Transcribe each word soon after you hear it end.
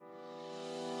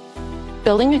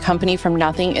Building a company from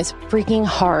nothing is freaking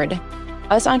hard.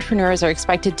 Us entrepreneurs are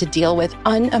expected to deal with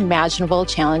unimaginable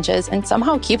challenges and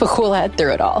somehow keep a cool head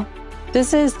through it all.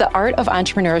 This is The Art of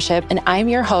Entrepreneurship, and I'm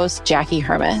your host, Jackie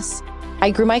Hermes.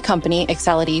 I grew my company,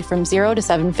 Excelity, from 0 to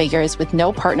 7 figures with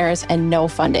no partners and no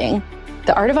funding.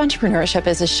 The Art of Entrepreneurship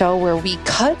is a show where we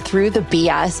cut through the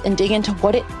BS and dig into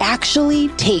what it actually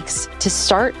takes to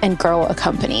start and grow a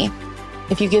company.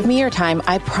 If you give me your time,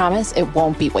 I promise it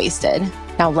won't be wasted.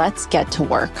 Now let's get to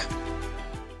work.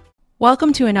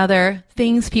 Welcome to another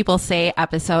Things People Say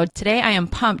episode. Today I am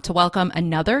pumped to welcome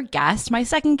another guest, my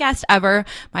second guest ever,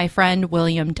 my friend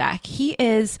William Deck. He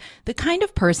is the kind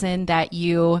of person that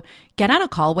you get on a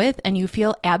call with and you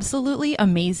feel absolutely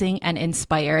amazing and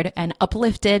inspired and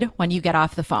uplifted when you get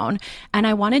off the phone. And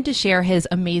I wanted to share his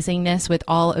amazingness with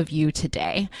all of you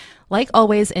today. Like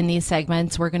always in these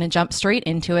segments, we're going to jump straight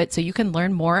into it so you can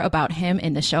learn more about him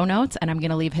in the show notes, and I'm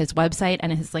going to leave his website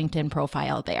and his LinkedIn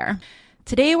profile there.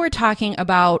 Today, we're talking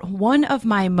about one of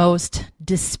my most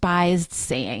despised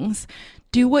sayings: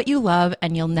 do what you love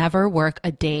and you'll never work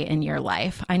a day in your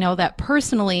life. I know that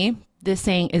personally, this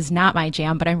saying is not my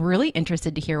jam, but I'm really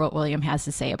interested to hear what William has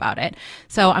to say about it.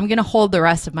 So I'm going to hold the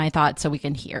rest of my thoughts so we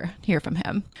can hear from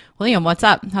him. William, what's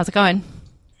up? How's it going?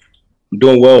 I'm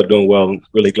doing well. I'm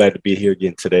really glad to be here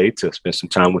again today to spend some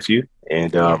time with you.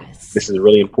 And Yes. This is a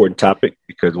really important topic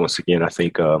because, once again, I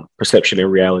think perception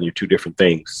and reality are two different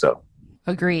things. So.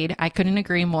 Agreed. I couldn't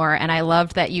agree more. And I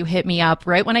loved that you hit me up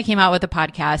right when I came out with the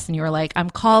podcast and you were like,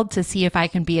 I'm called to see if I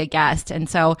can be a guest. And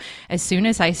so as soon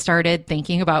as I started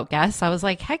thinking about guests, I was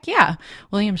like, heck yeah,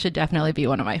 William should definitely be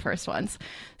one of my first ones.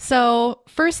 So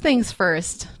first things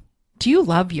first, do you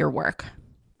love your work?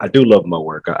 I do love my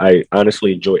work. I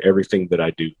honestly enjoy everything that I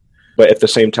do. But at the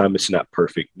same time, it's not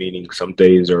perfect, meaning some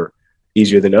days are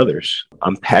easier than others.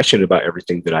 I'm passionate about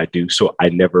everything that I do, so I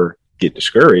never get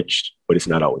discouraged, but it's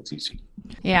not always easy.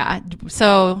 Yeah.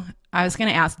 So I was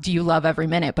going to ask, do you love every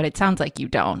minute? But it sounds like you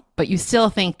don't, but you still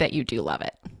think that you do love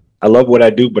it. I love what I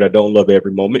do, but I don't love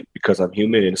every moment because I'm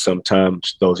human. And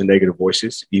sometimes those negative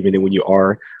voices, even when you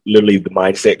are literally the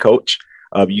mindset coach,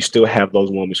 you still have those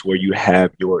moments where you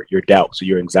have your doubts or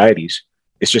your anxieties.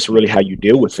 It's just really how you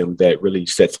deal with them that really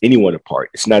sets anyone apart.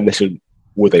 It's not necessarily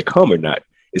will they come or not.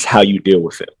 It's how you deal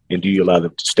with them. And do you allow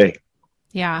them to stay?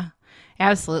 Yeah.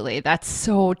 Absolutely. That's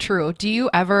so true. Do you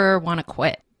ever want to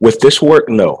quit? With this work,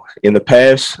 no. In the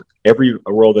past, every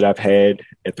role that I've had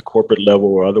at the corporate level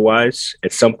or otherwise,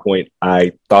 at some point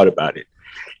I thought about it.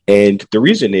 And the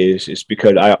reason is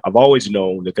because I've always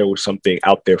known that there was something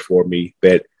out there for me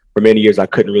that for many years I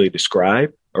couldn't really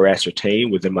describe or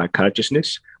ascertain within my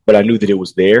consciousness, but I knew that it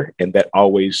was there, and that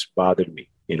always bothered me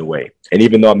in a way. And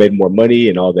even though I made more money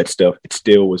and all that stuff, it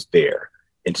still was there.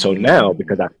 And so now,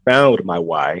 because I found my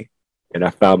why, and I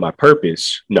found my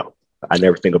purpose, no, I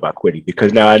never think about quitting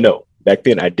because now I know. Back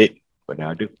then I didn't, but now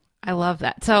I do. I love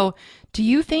that. So do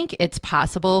you think it's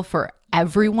possible for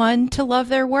everyone to love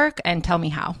their work? And tell me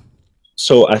how.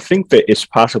 So I think that it's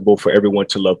possible for everyone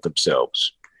to love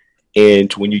themselves. And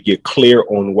when you get clear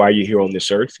on why you're here on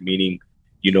this earth, meaning,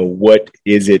 what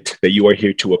is it that you are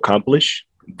here to accomplish,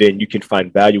 then you can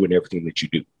find value in everything that you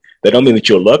do. That don't mean that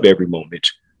you'll love every moment,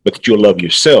 but that you'll love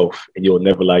yourself and you'll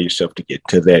never allow yourself to get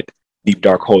to that deep,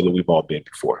 dark hole that we've all been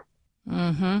before.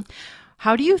 Mm-hmm.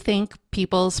 How do you think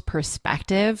people's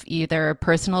perspective, either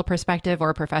personal perspective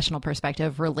or professional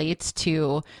perspective, relates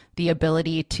to the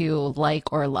ability to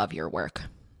like or love your work?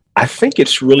 I think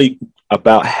it's really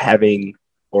about having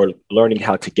or learning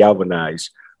how to galvanize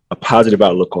a positive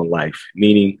outlook on life.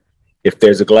 Meaning, if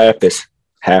there's a glass that's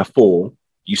half full,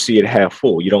 you see it half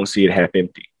full. You don't see it half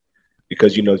empty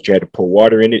because you had to pour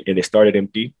water in it and it started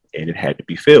empty and it had to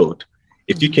be filled.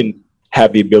 If you can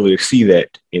have the ability to see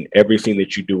that in everything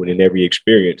that you do and in every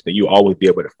experience, then you'll always be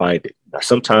able to find it. Now,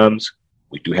 sometimes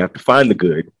we do have to find the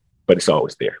good, but it's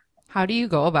always there. How do you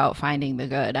go about finding the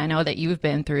good? I know that you've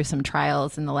been through some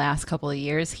trials in the last couple of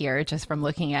years here, just from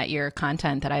looking at your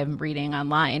content that I'm reading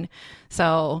online.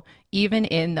 So even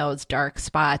in those dark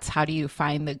spots, how do you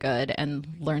find the good and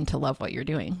learn to love what you're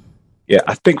doing? Yeah,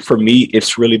 I think for me,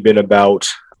 it's really been about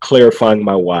clarifying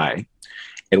my why.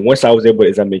 And once I was able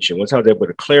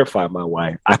to clarify my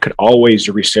why, I could always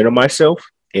recenter myself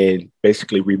and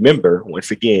basically remember,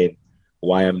 once again,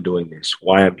 why I'm doing this,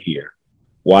 why I'm here,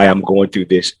 why I'm going through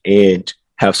this, and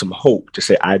have some hope to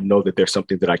say, I know that there's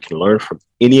something that I can learn from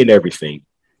any and everything.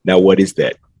 Now, what is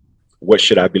that? What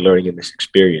should I be learning in this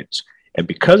experience? And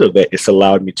because of that, it's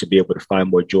allowed me to be able to find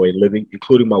more joy in living,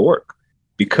 including my work,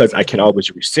 because I can always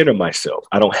recenter myself.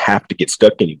 I don't have to get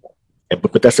stuck anymore.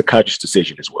 But that's a conscious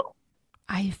decision as well.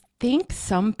 I think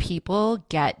some people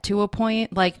get to a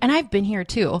point like, and I've been here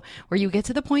too, where you get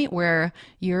to the point where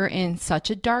you're in such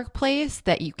a dark place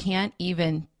that you can't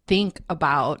even think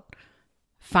about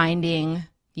finding,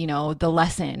 the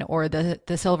lesson or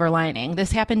the silver lining.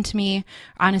 This happened to me,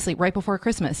 honestly, right before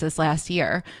Christmas this last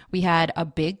year. We had a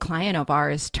big client of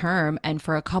ours term, and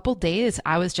for a couple days,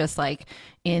 I was just like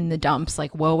in the dumps,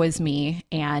 like, woe is me,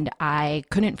 and I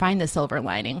couldn't find the silver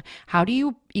lining. How do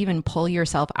you even pull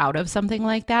yourself out of something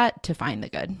like that to find the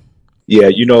good? Yeah,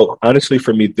 honestly,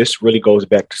 for me, this really goes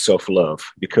back to self-love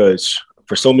because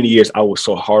for so many years, I was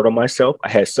so hard on myself. I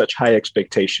had such high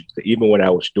expectations that even when I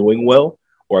was doing well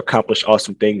or accomplished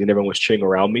awesome things and everyone was cheering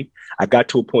around me, I got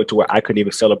to a point to where I couldn't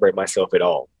even celebrate myself at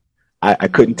all. I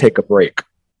couldn't take a break,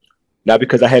 not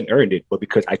because I hadn't earned it, but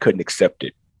because I couldn't accept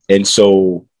it. And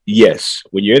so, yes,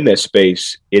 when you're in that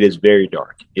space, it is very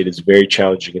dark. It is very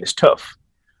challenging and it's tough.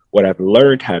 What I've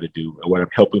learned how to do and what I'm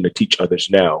helping to teach others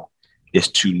now is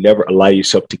to never allow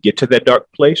yourself to get to that dark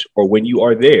place, or when you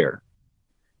are there,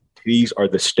 these are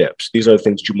the steps. These are the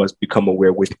things you must become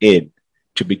aware within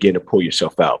to begin to pull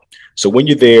yourself out. So when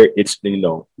you're there, it's,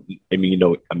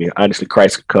 honestly,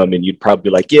 Christ could come and you'd probably be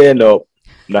like, yeah, no,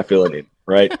 I'm not feeling it.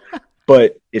 Right.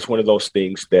 But it's one of those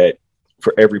things that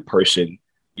for every person,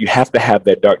 you have to have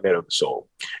that dark night of the soul.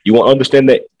 You won't understand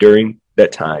that during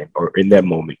that time or in that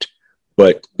moment,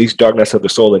 but these dark nights of the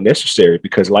soul are necessary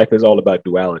because life is all about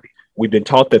duality. We've been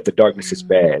taught that the darkness is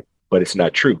bad, but it's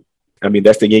not true. I mean,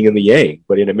 that's the yin and the yang,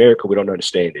 but in America, we don't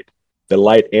understand it. The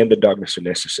light and the darkness are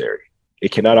necessary.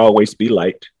 It cannot always be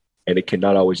light and it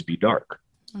cannot always be dark.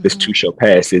 This too shall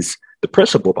pass is the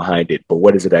principle behind it, but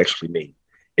what does it actually mean?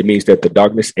 It means that the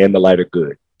darkness and the light are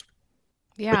good.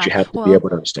 Yeah. But you have to be able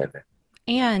to understand that.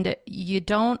 And you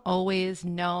don't always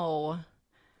know.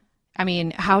 I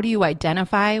mean, how do you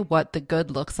identify what the good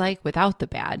looks like without the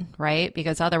bad, right?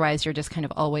 Because otherwise you're just kind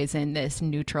of always in this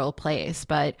neutral place.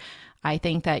 But I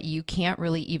think that you can't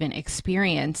really even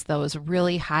experience those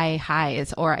really high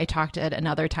highs. Or I talked at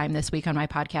another time this week on my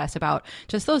podcast about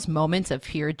just those moments of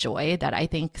pure joy that I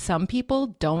think some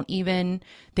people don't even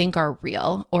think are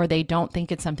real, or they don't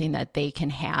think it's something that they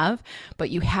can have. But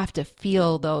you have to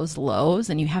feel those lows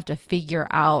and you have to figure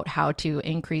out how to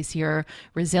increase your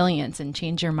resilience and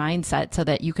change your mindset so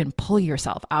that you can pull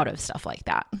yourself out of stuff like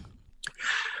that.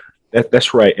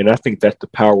 That's right. And I think that's the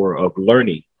power of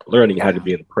learning how to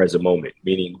be in the present moment,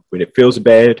 meaning when it feels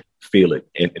bad, feel it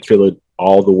and feel it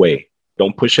all the way.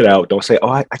 Don't push it out. Don't say, oh,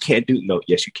 I can't do it. No,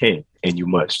 yes, you can. And you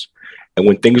must. And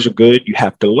when things are good, you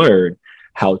have to learn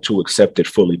how to accept it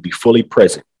fully, be fully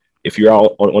present. If you're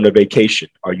out on a vacation,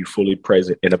 are you fully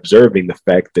present and observing the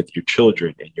fact that your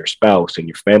children and your spouse and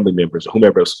your family members or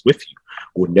whomever else is with you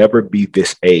will never be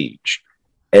this age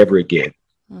ever again.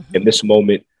 In this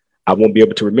moment, I won't be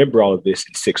able to remember all of this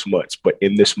in 6 months, but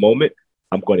in this moment,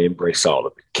 I'm going to embrace all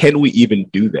of it. Can we even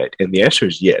do that? And the answer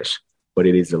is yes, but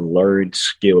it is a learned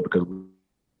skill because we've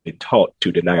been taught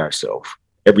to deny ourselves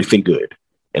everything good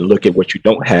and look at what you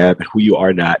don't have and who you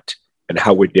are not and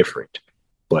how we're different.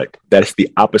 But that's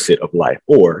the opposite of life,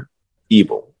 or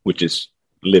evil, which is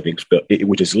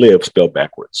live spelled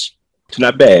backwards. It's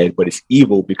not bad, but it's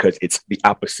evil because it's the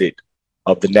opposite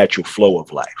of the natural flow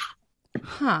of life.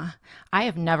 I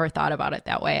have never thought about it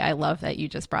that way. I love that you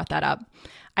just brought that up.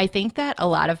 I think that a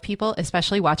lot of people,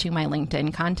 especially watching my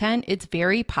LinkedIn content, it's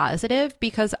very positive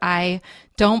because I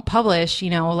don't publish,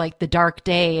 like the dark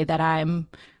day that I'm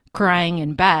crying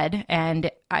in bed.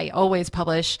 And I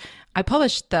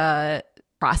publish the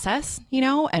process,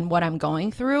 and what I'm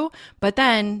going through. But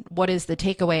then what is the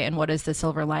takeaway and what does the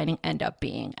silver lining end up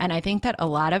being? And I think that a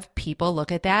lot of people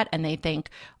look at that and they think,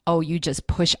 oh, you just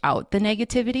push out the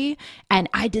negativity. And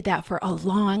I did that for a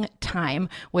long time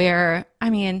where,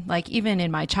 even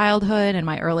in my childhood and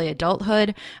my early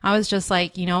adulthood, I was just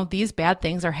like, these bad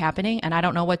things are happening and I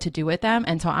don't know what to do with them.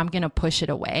 And so I'm going to push it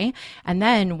away. And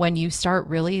then when you start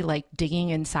really digging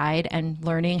inside and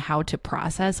learning how to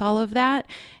process all of that,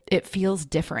 it feels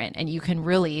different. And you can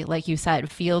really, like you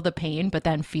said, feel the pain, but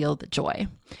then feel the joy.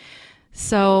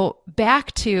 So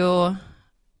back to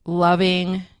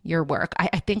loving your work.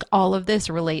 I think all of this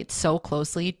relates so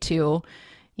closely to,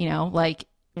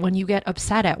 when you get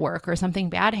upset at work or something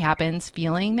bad happens,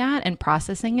 feeling that and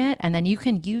processing it. And then you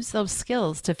can use those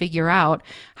skills to figure out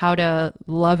how to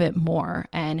love it more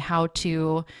and how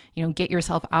to, get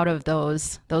yourself out of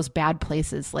those bad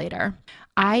places later.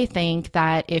 I think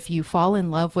that if you fall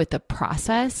in love with the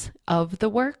process of the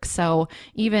work, so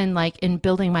even in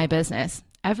building my business,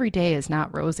 every day is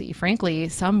not rosy. Frankly,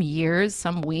 some years,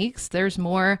 some weeks, there's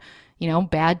more,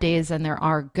 bad days than there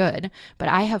are good. But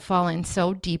I have fallen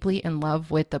so deeply in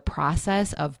love with the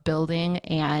process of building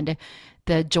and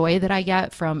the joy that I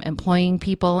get from employing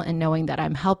people and knowing that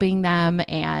I'm helping them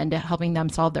and helping them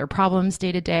solve their problems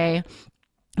day to day.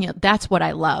 That's what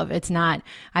I love.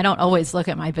 I don't always look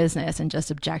at my business and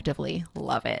just objectively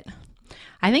love it.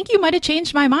 I think you might have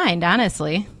changed my mind,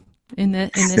 honestly, in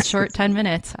this short 10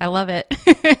 minutes. I love it.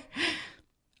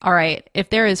 All right. If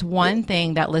there is one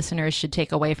thing that listeners should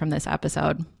take away from this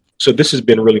episode. So this has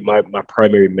been really my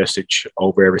primary message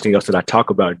over everything else that I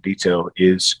talk about in detail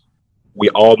is we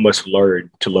all must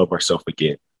learn to love ourselves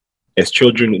again. As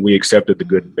children, we accepted the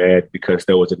good and bad because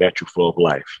that was a natural flow of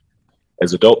life.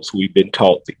 As adults, we've been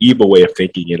taught the evil way of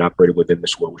thinking and operating within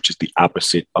this world, which is the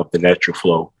opposite of the natural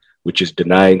flow, which is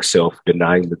denying self,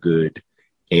 denying the good,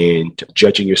 and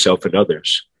judging yourself and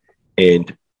others.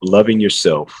 And loving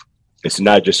yourself, it's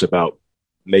not just about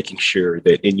making sure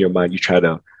that in your mind you try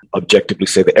to objectively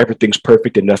say that everything's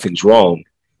perfect and nothing's wrong.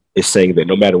 It's saying that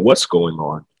no matter what's going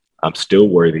on, I'm still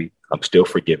worthy, I'm still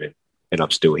forgiven, and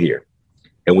I'm still here.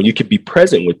 And when you can be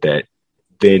present with that,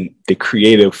 then the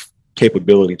creative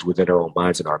capabilities within our own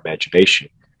minds and our imagination,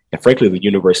 and frankly, the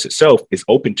universe itself is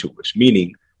open to us,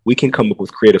 meaning we can come up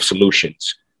with creative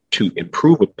solutions to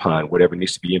improve upon whatever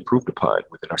needs to be improved upon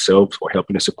within ourselves or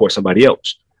helping to support somebody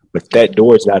else. But that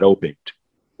door is not opened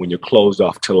when you're closed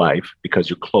off to life because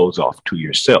you're closed off to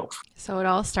yourself. So it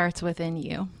all starts within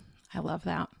you. I love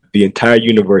that. The entire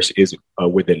universe is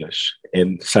within us.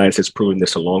 And science has proven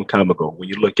this a long time ago. When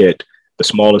you look at the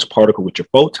smallest particle, which are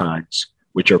photons,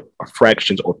 which are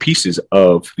fractions or pieces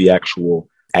of the actual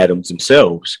atoms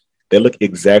themselves, they look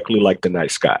exactly like the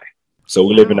night sky. So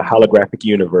we live in a holographic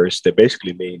universe that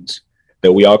basically means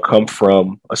that we all come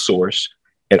from a source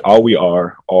and all we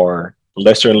are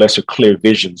lesser and lesser clear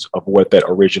visions of what that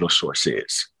original source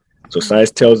is. So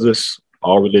science tells us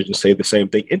all religions say the same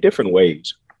thing in different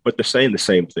ways, but they're saying the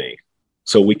same thing.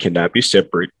 So we cannot be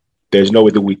separate. There's no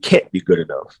way that we can't be good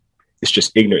enough. It's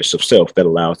just ignorance of self that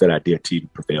allows that idea to even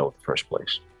prevail in the first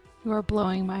place. You are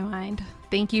blowing my mind.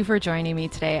 Thank you for joining me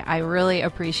today. I really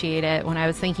appreciate it. When I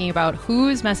was thinking about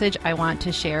whose message I want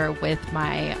to share with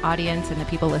my audience and the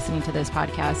people listening to this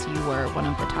podcast, you were one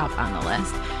of the top on the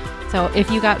list. So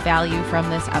if you got value from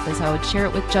this episode, share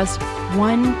it with just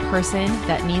one person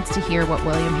that needs to hear what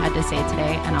William had to say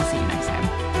today, and I'll see you next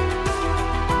time.